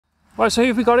Right, so who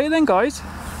have we got here then, guys?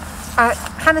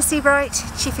 Hannah Seabright,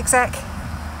 Chief Exec,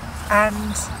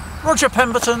 and Roger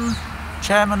Pemberton,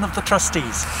 Chairman of the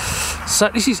Trustees. So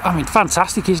this is, I mean,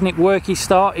 fantastic, isn't it? Work is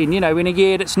starting, you know, in a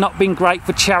year that's not been great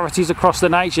for charities across the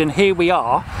nation. Here we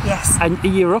are. Yes. And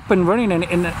you're up and running and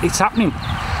it's happening.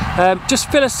 Just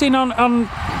fill us in on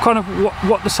kind of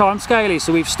what the time scale is.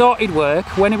 So we've started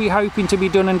work. When are we hoping to be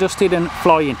done and dusted and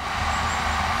flying?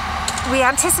 We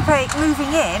anticipate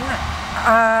moving in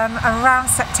around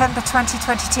September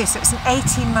 2022, so it's an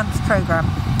 18-month programme.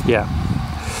 Yeah.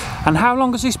 And how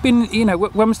long has this been, you know,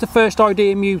 when was the first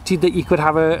idea mooted that you could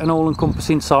have an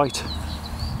all-encompassing site?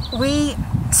 We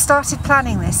started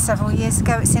planning this several years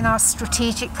ago. It's in our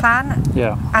strategic plan.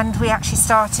 Yeah. And we actually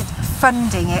started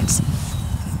funding it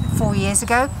 4 years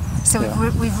ago. So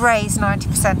yeah. we've raised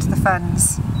 90% of the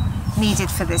funds needed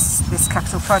for this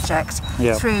capital project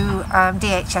through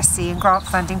DHSC and grant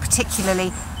funding,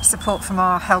 particularly support from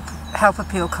our help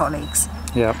appeal colleagues.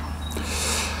 Yeah.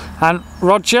 And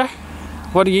Roger,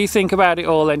 what do you think about it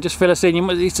all then? Just fill us in.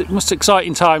 It's most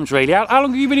exciting times really. How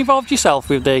long have you been involved yourself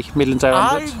with the Midlands Air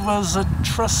Ambulance? I was a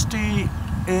trustee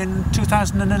in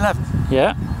 2011.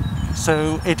 Yeah.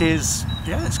 So it is,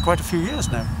 yeah, it's quite a few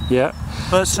years now. Yeah.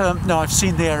 But no, I've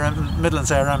seen the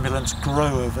Midlands Air Ambulance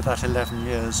grow over that 11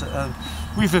 years.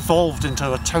 We've evolved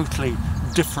into a totally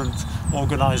different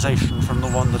organisation from the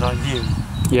one that I knew.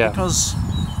 Yeah. Because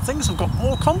things have got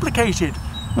more complicated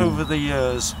over the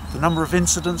years. The number of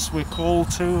incidents we're called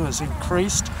to has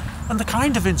increased, and the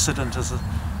kind of incident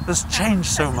has changed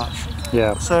so much.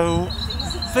 Yeah. So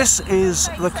this is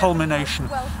the culmination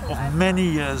of many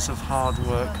years of hard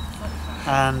work,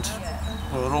 and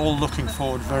we're all looking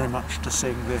forward very much to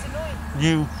seeing the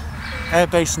new air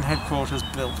base and headquarters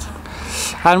built.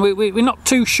 And we're not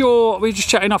too sure, we're just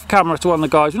chatting off camera to one of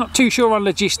the guys, we're not too sure on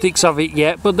logistics of it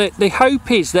yet, but the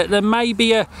hope is that there may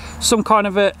be some kind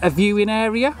of a viewing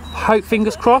area. Hope,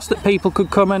 fingers crossed, that people could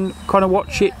come and kind of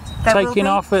watch it taking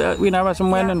off, you know, as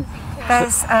and when. And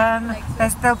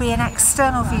there'll be an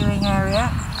external viewing area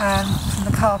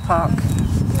from the car park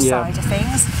side of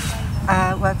things,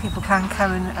 where people can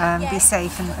come and be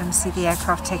safe and see the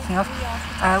aircraft taking off.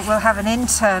 We'll have an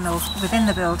internal, within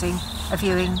the building, a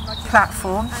viewing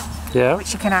platform,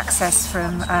 which you can access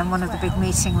from one of the big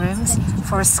meeting rooms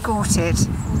for escorted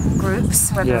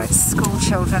groups, whether it's school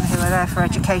children who are there for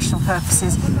educational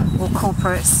purposes or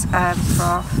corporates for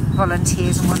our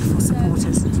volunteers and wonderful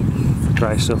supporters.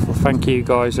 Great stuff. Well, thank you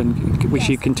guys, and wish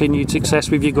you continued success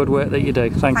with your good work that you do.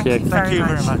 Thank you. Thank you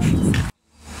very much.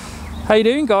 How you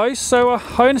doing, guys? So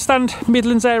I understand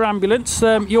Midlands Air Ambulance,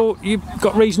 you've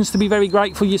got reasons to be very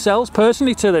grateful yourselves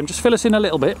personally to them. Just fill us in a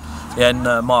little bit. Yeah,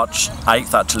 in March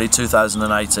 8th actually,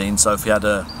 2018, Sophie had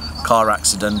a car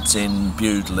accident in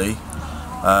Bewdley,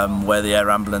 where the air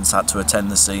ambulance had to attend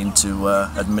the scene to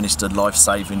administer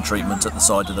life-saving treatment at the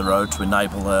side of the road to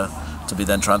enable her to be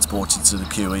then transported to the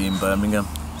QE in Birmingham.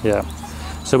 Yeah.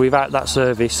 So without that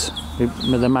service,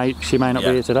 she may not be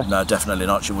here today? No, definitely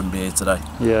not. She wouldn't be here today.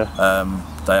 Yeah.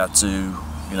 They had to,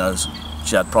 you know,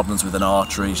 she had problems with an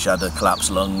artery, she had a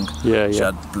collapsed lung, she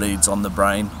had bleeds on the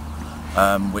brain,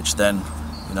 which then,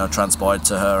 you know, transpired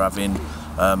to her having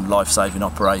life-saving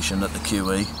operation at the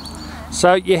QE.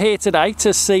 So you're here today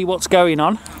to see what's going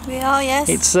on. We are, yes.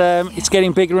 It's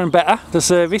getting bigger and better, the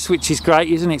service, which is great,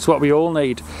 isn't it? It's what we all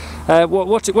need.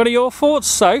 What are your thoughts,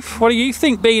 Soph? What do you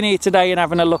think being here today and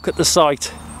having a look at the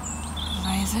site?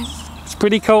 Amazing. It's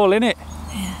pretty cool, isn't it?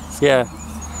 Yeah.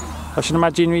 I should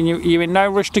imagine you're in no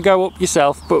rush to go up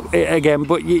yourself, but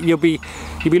you'll be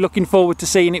looking forward to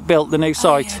seeing it built, the new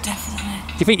site. Oh, yeah,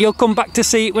 definitely. Do you think you'll come back to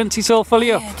see it once it's all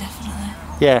fully up? Yeah,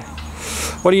 definitely. Yeah.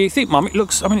 What do you think, Mum? It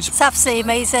looks, I mean, it's absolutely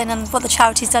amazing, and what the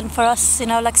charity's done for us, you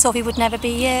know, like Sophie would never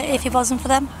be here if it wasn't for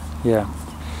them. Yeah.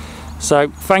 So,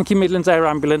 thank you, Midlands Air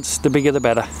Ambulance. The bigger the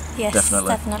better. Yes,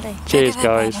 definitely. Cheers,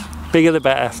 guys. Bigger the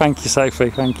better. Thank you,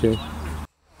 Sophie. Thank you.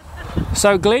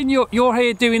 So, Glyn, you're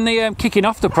here doing the kicking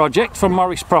off the project from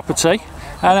Morris Property,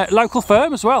 and a local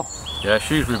firm as well. Yeah,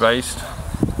 Shrewsbury based.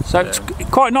 So it's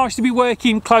quite nice to be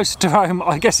working closer to home.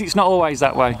 I guess it's not always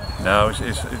that way. No,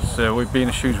 we've been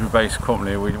a Shrewsbury-based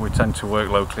company. We tend to work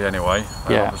locally anyway.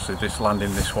 Yeah. Obviously, this one,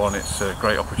 it's a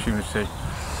great opportunity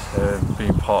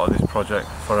being part of this project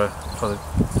for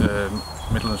the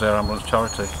Midlands Air Ambulance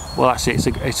charity. Well, that's it.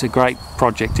 It's a great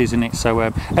project, isn't it? So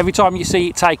every time you see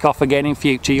it take off again in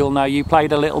future, you'll know you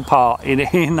played a little part in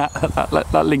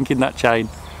that link in that chain.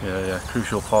 Yeah,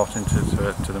 crucial part into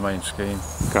the main scheme.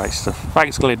 Great stuff.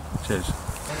 Thanks, Glyn. Cheers.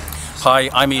 Hi,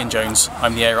 I'm Ian Jones.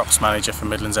 I'm the Air Ops Manager for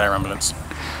Midlands Air Ambulance.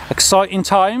 exciting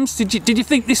times. Did you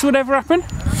think this would ever happen?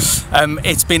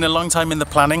 It's been a long time in the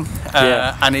planning,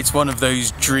 Yeah. and it's one of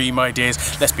those dream ideas.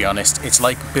 Let's be honest, it's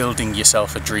like building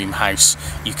yourself a dream house.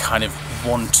 You kind of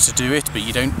want to do it, but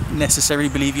you don't necessarily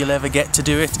believe you'll ever get to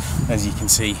do it. As you can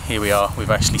see, here we are.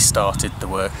 We've actually started the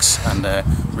works, and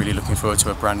really looking forward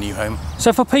to a brand new home.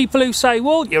 So for people who say,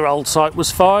 well, your old site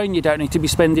was fine, you don't need to be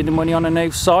spending the money on a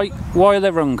new site, why are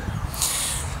they wrong?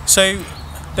 So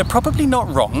they're probably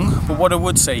not wrong, but what I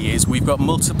would say is we've got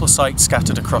multiple sites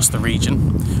scattered across the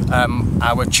region.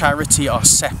 Our charity are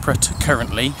separate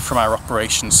currently from our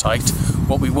operations site.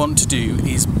 What we want to do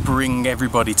is bring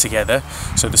everybody together,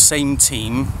 so the same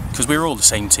team, because we're all the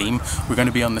same team, we're going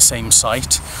to be on the same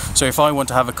site. So if I want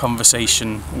to have a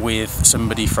conversation with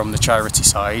somebody from the charity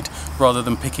side, rather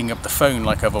than picking up the phone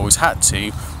like I've always had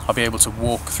to, I'll be able to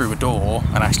walk through a door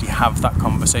and actually have that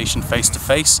conversation face to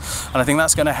face. And I think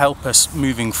that's going to help us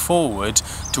moving forward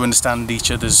to understand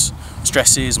each other's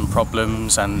stresses and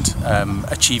problems and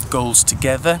achieve goals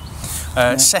together.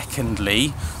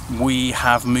 Secondly, we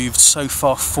have moved so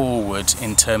far forward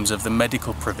in terms of the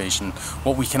medical provision,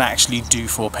 what we can actually do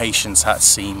for patients at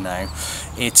scene now.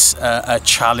 It's a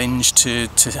challenge to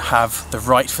have the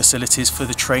right facilities for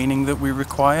the training that we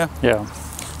require. Yeah.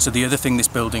 So the other thing this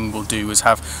building will do is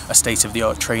have a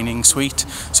state-of-the-art training suite.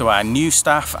 So our new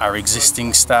staff, our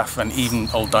existing staff, and even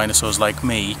old dinosaurs like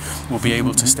me will be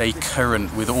able to stay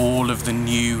current with all of the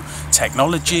new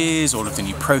technologies, all of the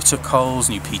new protocols,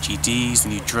 new PGDs, the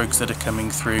new drugs that are coming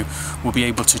through. We'll be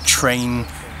able to train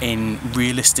in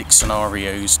realistic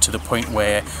scenarios to the point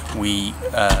where we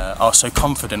are so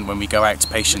confident when we go out to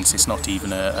patients, it's not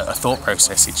even a thought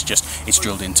process, it's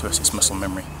drilled into us, it's muscle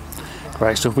memory.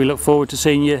 Great stuff. We look forward to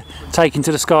seeing you taken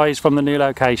to the skies from the new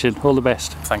location. All the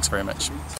best. Thanks very much.